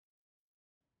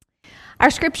Our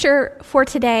scripture for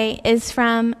today is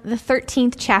from the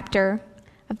 13th chapter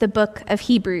of the book of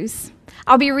Hebrews.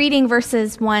 I'll be reading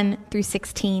verses 1 through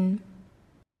 16.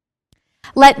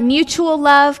 Let mutual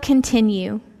love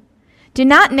continue. Do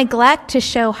not neglect to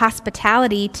show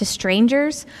hospitality to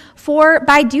strangers, for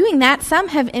by doing that some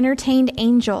have entertained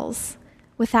angels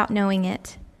without knowing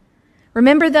it.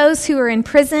 Remember those who are in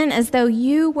prison as though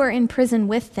you were in prison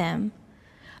with them,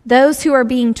 those who are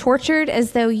being tortured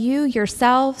as though you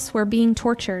yourselves were being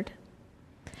tortured.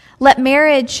 Let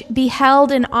marriage be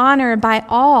held in honor by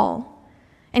all,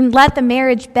 and let the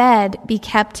marriage bed be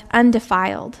kept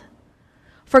undefiled.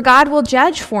 For God will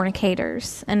judge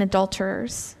fornicators and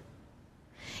adulterers.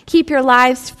 Keep your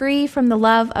lives free from the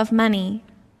love of money,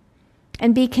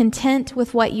 and be content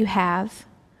with what you have.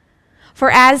 For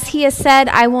as he has said,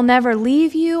 I will never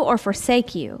leave you or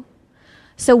forsake you.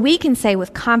 So we can say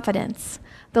with confidence,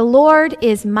 the Lord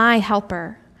is my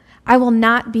helper. I will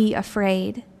not be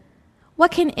afraid.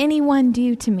 What can anyone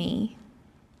do to me?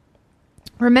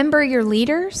 Remember your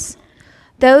leaders,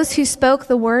 those who spoke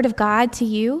the word of God to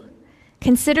you.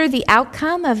 Consider the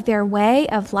outcome of their way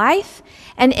of life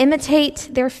and imitate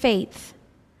their faith.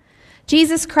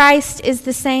 Jesus Christ is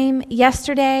the same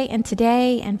yesterday and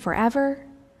today and forever.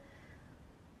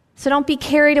 So don't be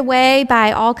carried away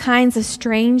by all kinds of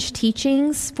strange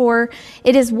teachings, for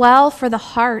it is well for the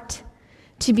heart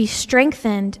to be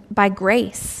strengthened by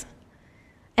grace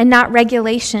and not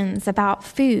regulations about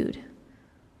food,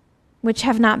 which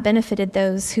have not benefited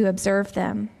those who observe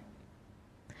them.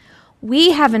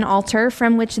 We have an altar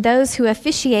from which those who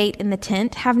officiate in the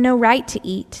tent have no right to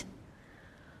eat.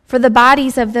 For the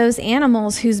bodies of those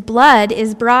animals whose blood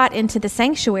is brought into the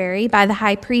sanctuary by the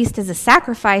high priest as a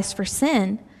sacrifice for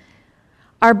sin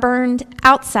are burned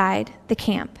outside the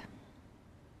camp.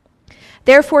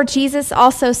 Therefore, Jesus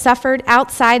also suffered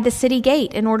outside the city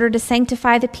gate in order to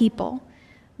sanctify the people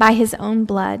by his own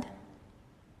blood.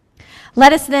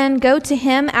 Let us then go to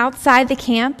him outside the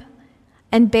camp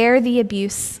and bear the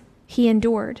abuse he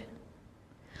endured.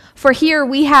 For here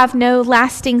we have no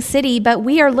lasting city, but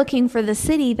we are looking for the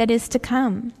city that is to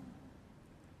come.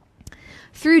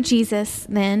 Through Jesus,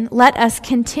 then, let us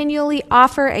continually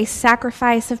offer a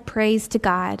sacrifice of praise to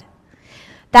God.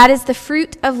 That is the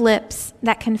fruit of lips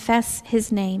that confess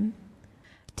his name.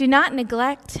 Do not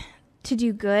neglect to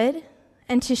do good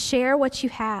and to share what you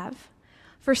have,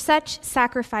 for such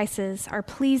sacrifices are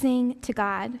pleasing to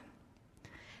God.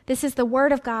 This is the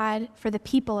word of God for the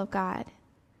people of God.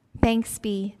 Thanks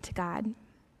be to God.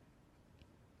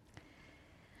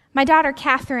 My daughter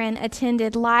Catherine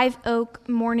attended Live Oak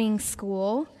Morning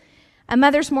School, a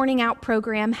Mother's Morning Out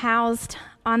program housed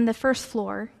on the first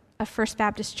floor of First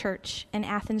Baptist Church in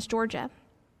Athens, Georgia.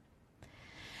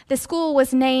 The school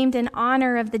was named in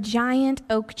honor of the giant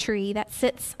oak tree that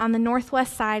sits on the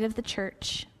northwest side of the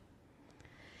church.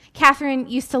 Catherine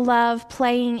used to love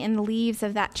playing in the leaves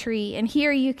of that tree, and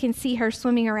here you can see her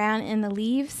swimming around in the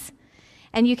leaves,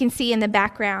 and you can see in the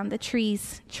background the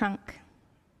tree's trunk.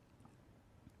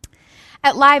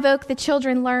 At Live Oak, the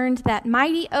children learned that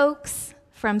mighty oaks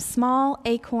from small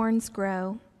acorns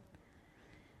grow.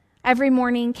 Every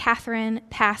morning, Catherine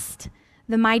passed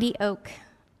the mighty oak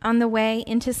on the way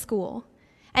into school,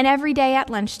 and every day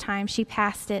at lunchtime, she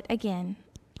passed it again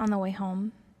on the way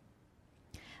home.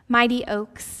 Mighty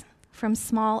oaks from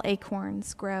small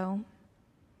acorns grow.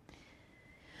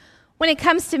 When it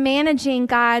comes to managing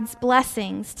God's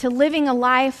blessings, to living a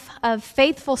life of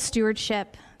faithful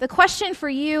stewardship, the question for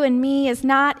you and me is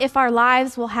not if our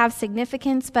lives will have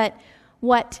significance, but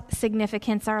what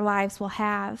significance our lives will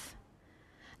have.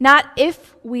 Not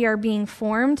if we are being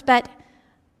formed, but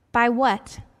by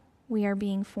what we are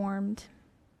being formed.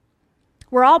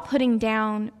 We're all putting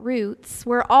down roots.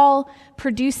 We're all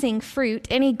producing fruit.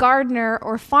 Any gardener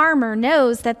or farmer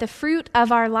knows that the fruit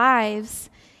of our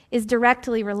lives is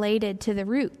directly related to the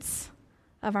roots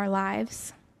of our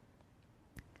lives.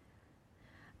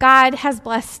 God has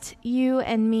blessed you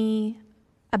and me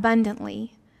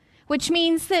abundantly, which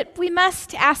means that we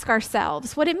must ask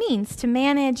ourselves what it means to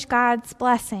manage God's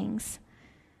blessings,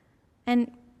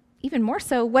 and even more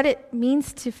so, what it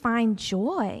means to find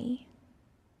joy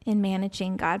in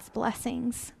managing God's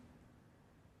blessings.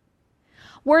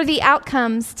 Worthy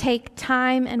outcomes take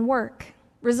time and work.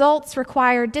 Results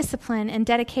require discipline and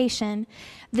dedication.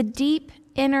 The deep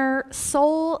inner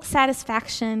soul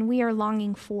satisfaction we are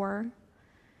longing for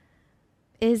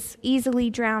is easily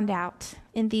drowned out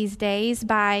in these days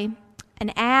by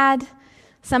an ad,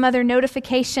 some other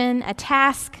notification, a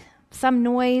task, some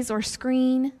noise or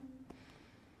screen.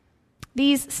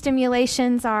 These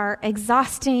stimulations are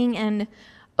exhausting and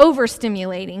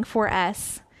overstimulating for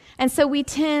us. And so we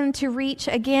tend to reach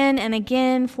again and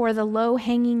again for the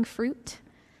low-hanging fruit,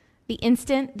 the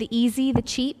instant, the easy, the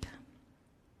cheap.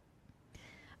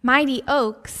 Mighty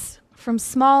oaks from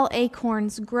small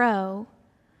acorns grow,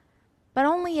 but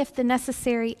only if the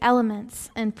necessary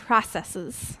elements and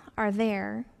processes are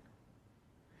there.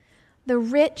 The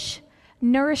rich,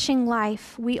 nourishing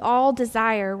life we all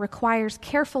desire requires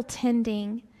careful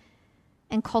tending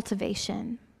and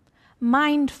cultivation,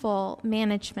 mindful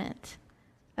management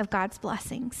of God's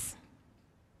blessings.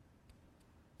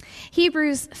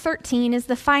 Hebrews 13 is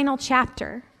the final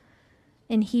chapter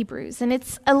in Hebrews, and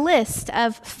it's a list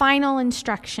of final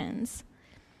instructions.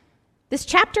 This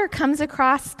chapter comes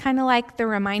across kind of like the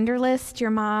reminder list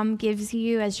your mom gives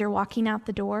you as you're walking out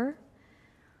the door.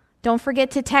 Don't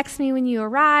forget to text me when you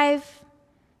arrive.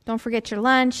 Don't forget your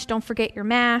lunch. Don't forget your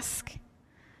mask.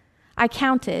 I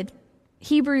counted.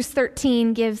 Hebrews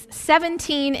 13 gives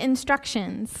 17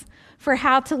 instructions for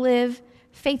how to live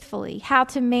faithfully, how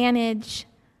to manage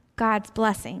God's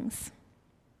blessings.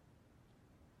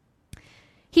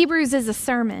 Hebrews is a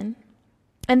sermon,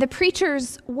 and the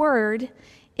preacher's word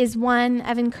is one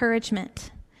of encouragement.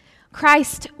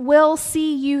 Christ will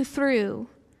see you through,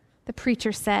 the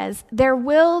preacher says. There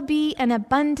will be an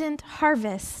abundant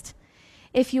harvest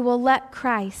if you will let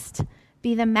Christ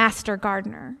be the master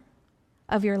gardener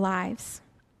of your lives.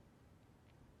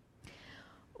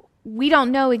 We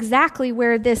don't know exactly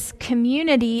where this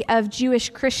community of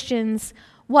Jewish Christians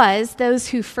was, those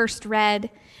who first read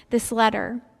this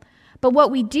letter. But what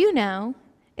we do know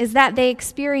is that they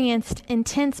experienced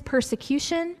intense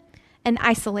persecution and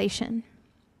isolation.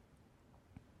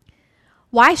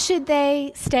 Why should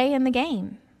they stay in the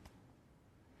game?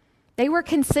 They were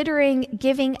considering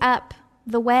giving up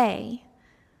the way,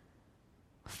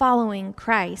 following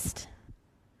Christ.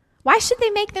 Why should they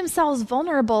make themselves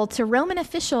vulnerable to Roman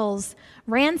officials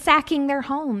ransacking their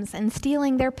homes and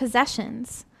stealing their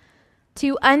possessions,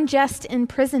 to unjust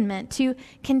imprisonment, to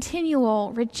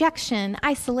continual rejection,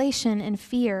 isolation, and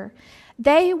fear?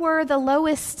 They were the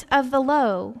lowest of the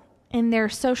low in their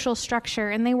social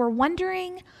structure, and they were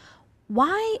wondering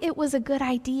why it was a good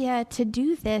idea to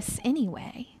do this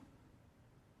anyway.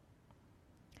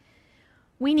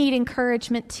 We need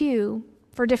encouragement too,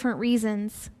 for different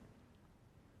reasons.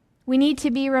 We need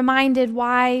to be reminded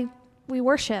why we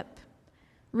worship,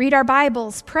 read our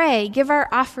Bibles, pray, give our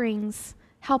offerings,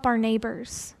 help our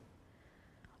neighbors.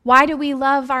 Why do we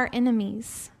love our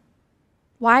enemies?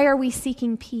 Why are we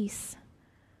seeking peace?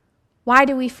 Why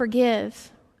do we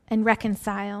forgive and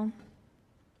reconcile?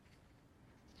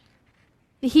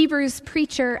 The Hebrews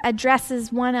preacher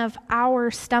addresses one of our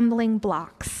stumbling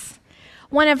blocks,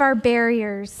 one of our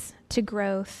barriers to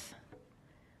growth.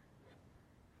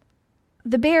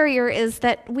 The barrier is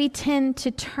that we tend to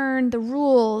turn the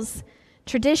rules,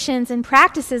 traditions, and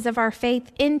practices of our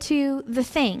faith into the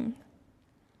thing,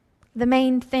 the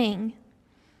main thing.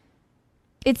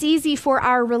 It's easy for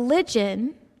our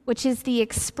religion, which is the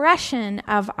expression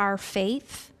of our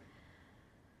faith,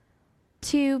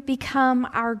 to become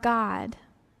our God.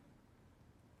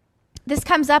 This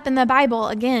comes up in the Bible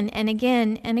again and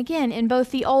again and again in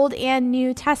both the Old and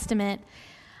New Testament.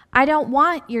 I don't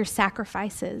want your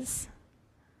sacrifices,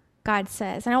 God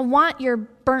says. I don't want your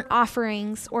burnt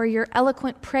offerings or your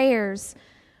eloquent prayers,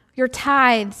 your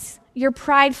tithes, your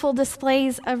prideful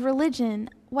displays of religion.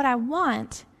 What I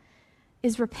want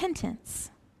is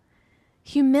repentance,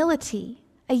 humility,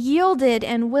 a yielded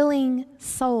and willing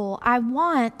soul. I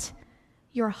want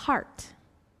your heart.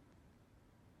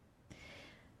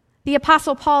 The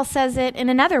Apostle Paul says it in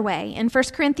another way in 1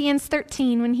 Corinthians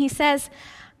 13 when he says,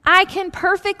 I can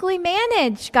perfectly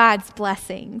manage God's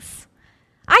blessings.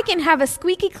 I can have a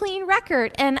squeaky clean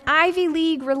record, an Ivy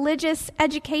League religious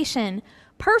education,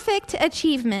 perfect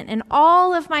achievement in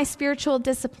all of my spiritual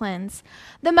disciplines,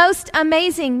 the most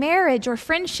amazing marriage or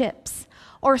friendships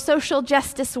or social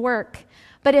justice work.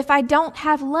 But if I don't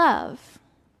have love,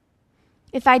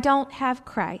 if I don't have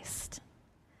Christ,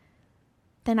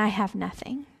 then I have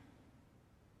nothing.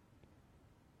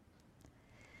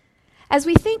 As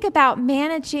we think about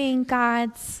managing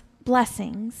God's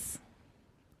blessings,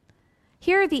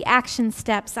 here are the action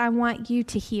steps I want you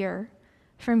to hear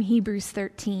from Hebrews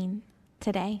 13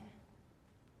 today.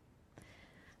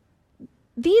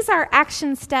 These are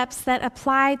action steps that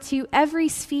apply to every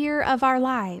sphere of our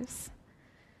lives: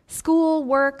 school,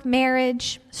 work,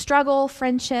 marriage, struggle,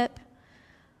 friendship.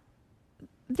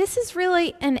 This is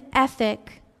really an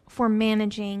ethic for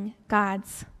managing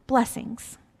God's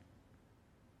blessings.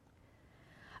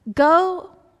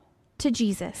 Go to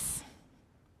Jesus.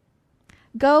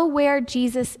 Go where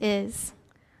Jesus is,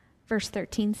 verse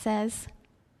 13 says.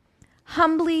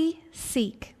 Humbly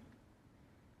seek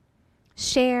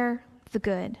share the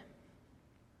good.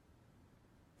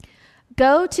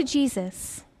 Go to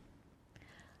Jesus.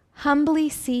 Humbly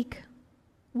seek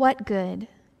what good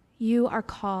you are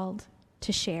called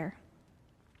to share.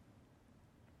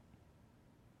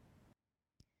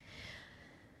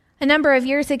 A number of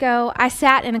years ago, I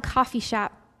sat in a coffee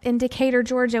shop in Decatur,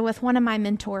 Georgia, with one of my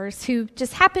mentors who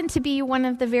just happened to be one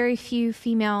of the very few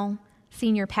female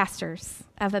senior pastors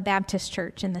of a Baptist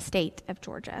church in the state of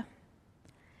Georgia.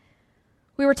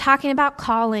 We were talking about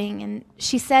calling, and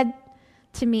she said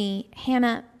to me,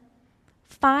 "Hannah,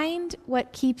 find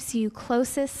what keeps you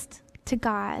closest to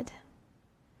God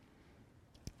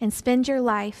and spend your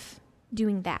life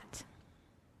doing that.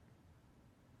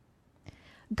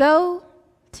 Go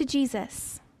to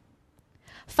Jesus.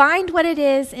 Find what it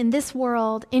is in this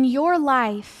world, in your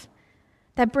life,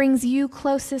 that brings you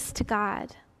closest to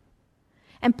God,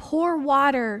 and pour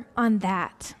water on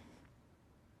that.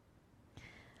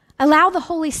 Allow the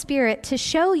Holy Spirit to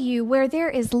show you where there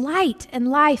is light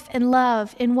and life and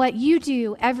love in what you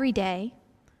do every day,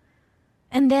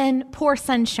 and then pour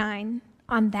sunshine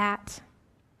on that.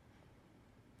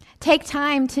 Take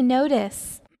time to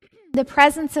notice the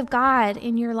presence of God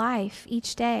in your life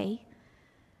each day.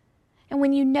 And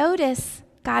when you notice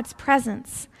God's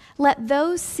presence, let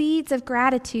those seeds of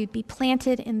gratitude be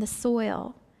planted in the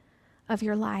soil of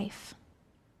your life.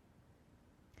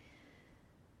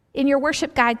 In your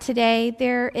worship guide today,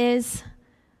 there is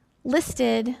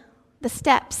listed the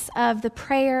steps of the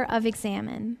prayer of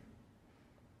examine.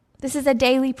 This is a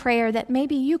daily prayer that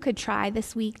maybe you could try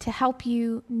this week to help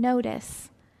you notice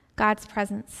God's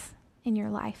presence in your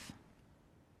life.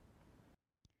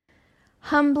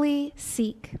 Humbly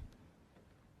seek.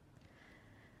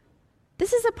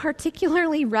 This is a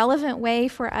particularly relevant way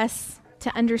for us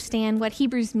to understand what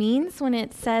Hebrews means when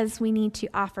it says we need to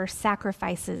offer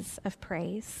sacrifices of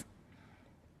praise.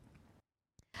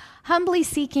 Humbly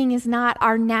seeking is not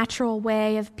our natural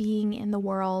way of being in the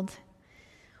world.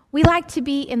 We like to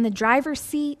be in the driver's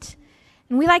seat,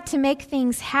 and we like to make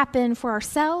things happen for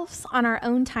ourselves on our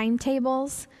own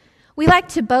timetables. We like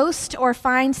to boast or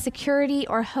find security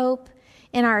or hope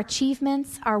in our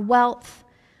achievements, our wealth,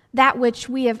 that which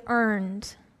we have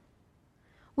earned.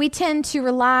 We tend to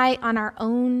rely on our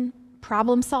own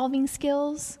problem-solving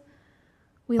skills.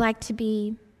 We like to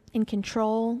be in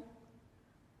control.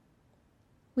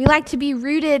 We like to be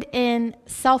rooted in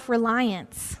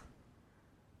self-reliance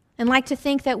and like to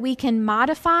think that we can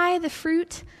modify the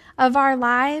fruit of our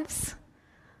lives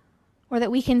or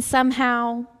that we can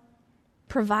somehow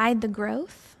provide the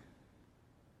growth.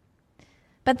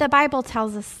 But the Bible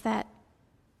tells us that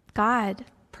God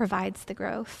provides the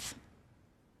growth.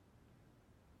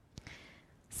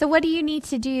 So what do you need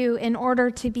to do in order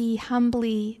to be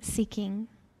humbly seeking?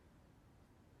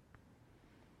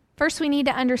 First, we need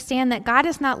to understand that God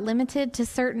is not limited to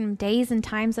certain days and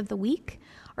times of the week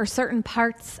or certain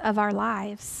parts of our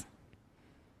lives.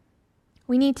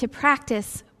 We need to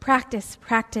practice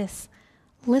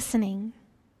listening.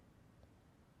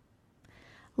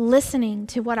 Listening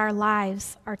to what our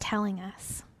lives are telling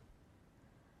us.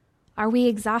 Are we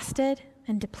exhausted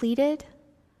and depleted?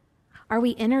 Are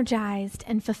we energized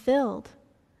and fulfilled?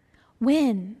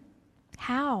 When?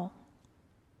 How?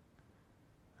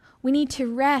 We need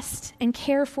to rest and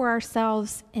care for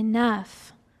ourselves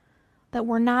enough that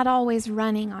we're not always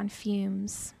running on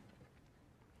fumes.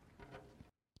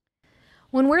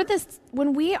 When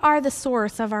we are the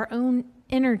source of our own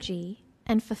energy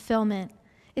and fulfillment,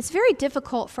 it's very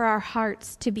difficult for our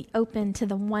hearts to be open to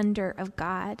the wonder of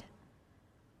God.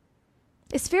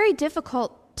 It's very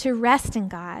difficult to rest in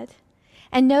God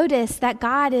and notice that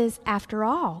God is, after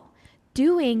all,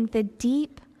 doing the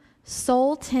deep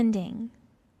soul tending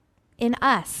in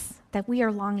us that we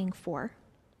are longing for.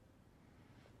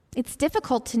 It's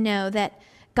difficult to know that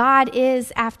God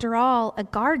is, after all, a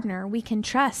gardener we can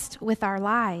trust with our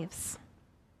lives.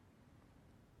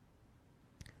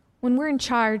 When we're in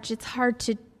charge, it's hard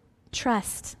to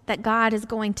trust that God is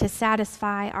going to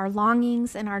satisfy our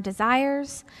longings and our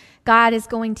desires. God is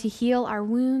going to heal our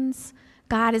wounds.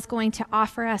 God is going to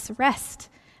offer us rest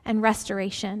and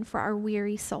restoration for our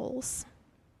weary souls.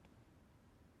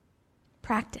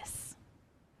 Practice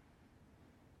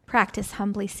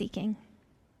humbly seeking.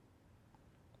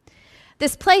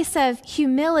 This place of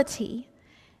humility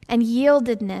and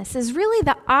yieldedness is really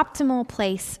the optimal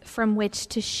place from which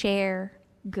to share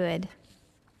good.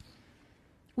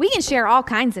 We can share all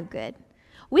kinds of good.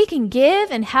 We can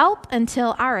give and help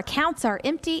until our accounts are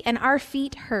empty and our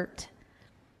feet hurt.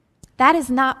 That is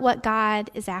not what God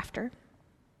is after.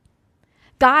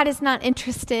 God is not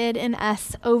interested in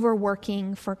us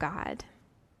overworking for God.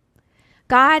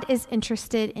 God is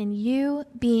interested in you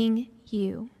being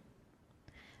you,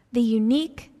 the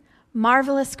unique,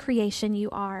 marvelous creation you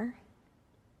are.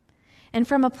 And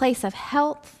from a place of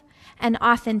health and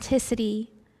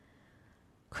authenticity,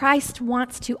 Christ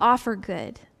wants to offer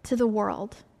good to the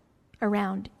world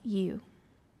around you.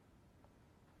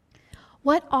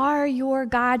 What are your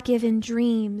God-given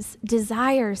dreams,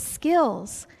 desires,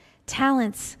 skills,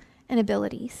 talents, and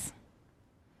abilities?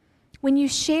 When you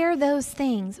share those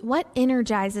things, what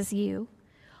energizes you?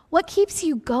 What keeps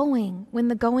you going when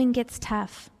the going gets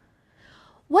tough?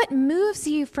 What moves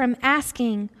you from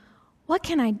asking, "What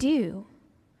can I do?"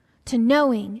 to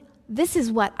knowing, "This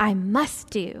is what I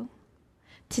must do"?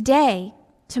 Today,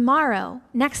 tomorrow,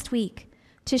 next week,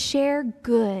 to share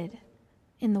good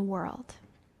in the world.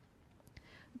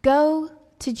 Go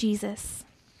to Jesus.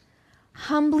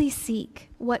 Humbly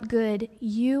seek what good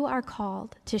you are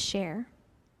called to share.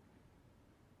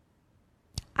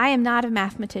 I am not a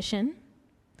mathematician,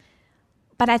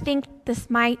 but I think this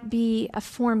might be a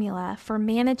formula for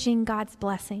managing God's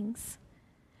blessings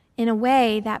in a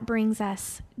way that brings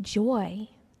us joy,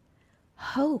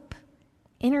 hope,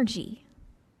 energy,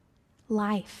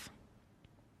 life.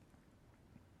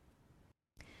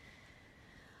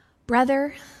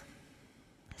 Brother,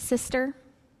 sister,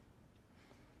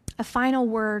 a final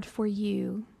word for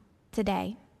you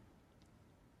today.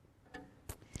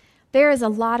 There is a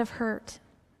lot of hurt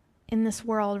in this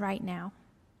world right now.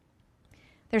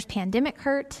 There's pandemic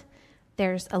hurt,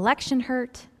 there's election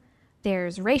hurt,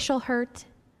 there's racial hurt.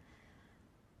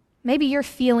 Maybe you're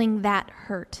feeling that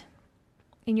hurt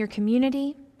in your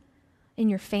community, in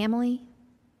your family,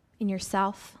 in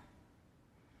yourself.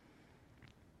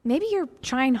 Maybe you're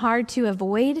trying hard to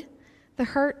avoid the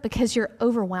hurt because you're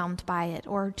overwhelmed by it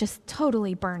or just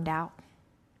totally burned out.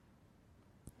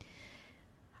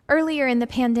 Earlier in the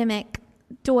pandemic,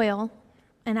 Doyle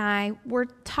and I were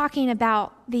talking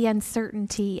about the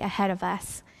uncertainty ahead of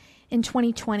us in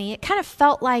 2020. It kind of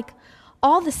felt like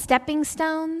all the stepping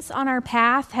stones on our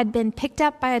path had been picked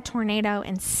up by a tornado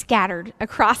and scattered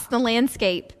across the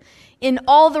landscape in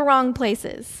all the wrong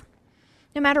places.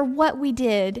 No matter what we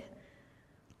did,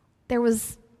 there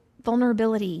was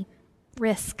vulnerability,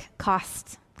 risk,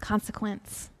 cost,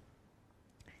 consequence.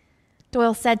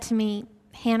 Doyle said to me,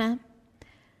 "Hannah,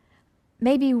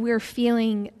 maybe we're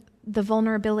feeling the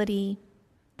vulnerability,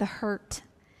 the hurt,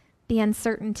 the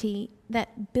uncertainty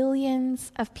that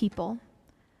billions of people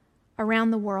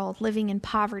around the world living in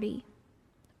poverty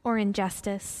or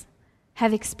injustice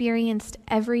have experienced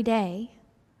every day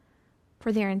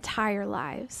for their entire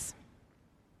lives."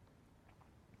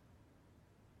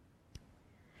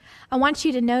 I want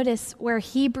you to notice where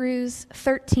Hebrews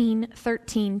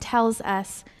 13:13 tells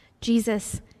us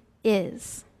Jesus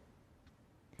is.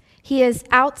 He is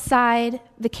outside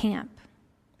the camp.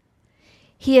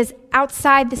 He is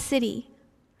outside the city,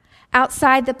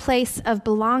 outside the place of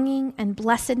belonging and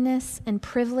blessedness and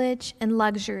privilege and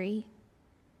luxury.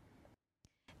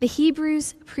 The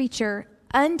Hebrews preacher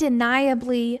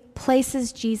undeniably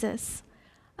places Jesus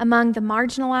among the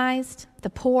marginalized,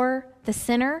 the poor, the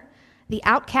sinner, the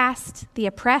outcast, the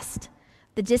oppressed,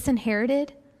 the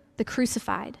disinherited, the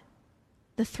crucified,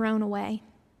 the thrown away.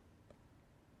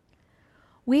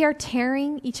 We are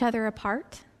tearing each other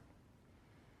apart,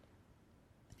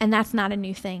 and that's not a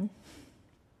new thing.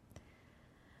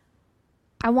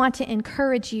 I want to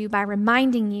encourage you by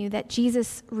reminding you that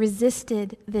Jesus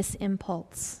resisted this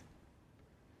impulse.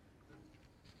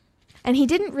 And he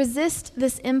didn't resist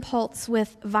this impulse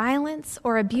with violence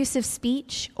or abusive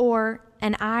speech or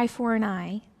an eye for an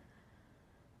eye.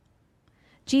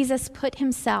 Jesus put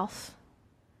himself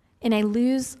in a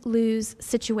lose-lose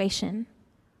situation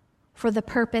for the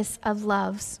purpose of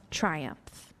love's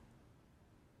triumph.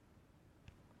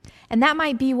 And that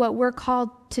might be what we're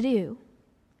called to do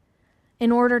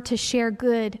in order to share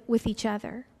good with each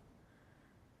other,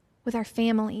 with our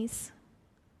families,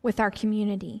 with our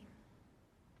community.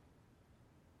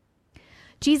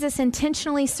 Jesus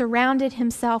intentionally surrounded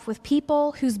himself with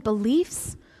people whose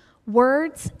beliefs,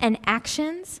 words, and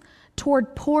actions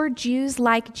toward poor Jews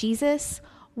like Jesus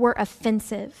were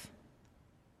offensive.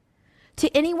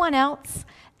 To anyone else,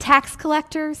 tax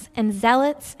collectors and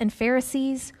zealots and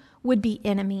Pharisees would be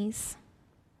enemies.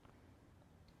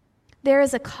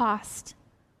 There's a cost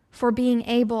to being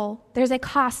able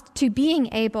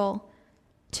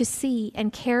to see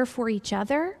and care for each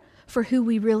other for who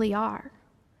we really are,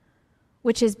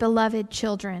 which is beloved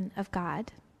children of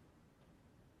God.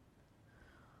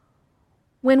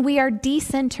 When we are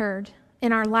decentered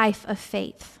in our life of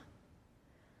faith,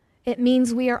 it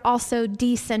means we are also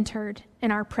decentered in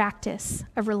our practice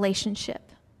of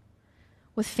relationship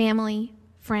with family,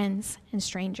 friends, and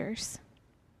strangers.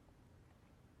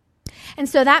 And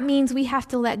so that means we have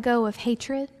to let go of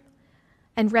hatred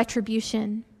and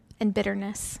retribution and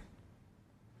bitterness.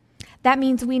 That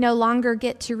means we no longer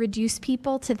get to reduce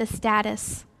people to the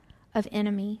status of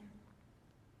enemy.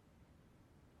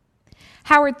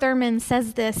 Howard Thurman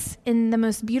says this in the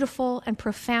most beautiful and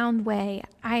profound way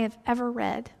I have ever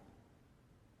read.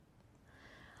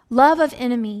 Love of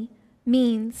enemy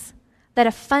means that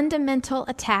a fundamental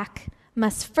attack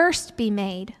must first be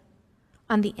made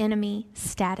on the enemy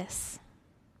status.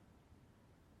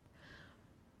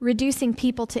 Reducing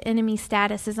people to enemy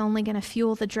status is only going to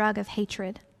fuel the drug of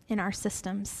hatred in our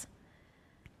systems.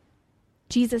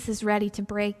 Jesus is ready to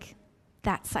break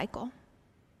that cycle.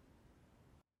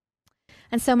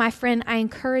 And so, my friend, I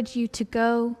encourage you to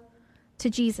go to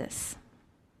Jesus,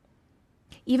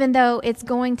 even though it's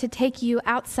going to take you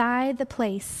outside the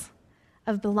place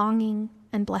of belonging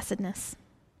and blessedness.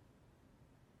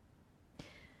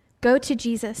 Go to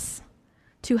Jesus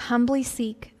to humbly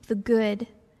seek the good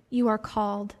you are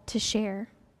called to share.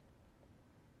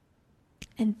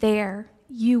 And there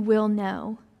you will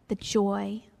know the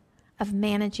joy of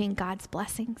managing God's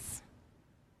blessings.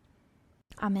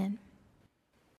 Amen.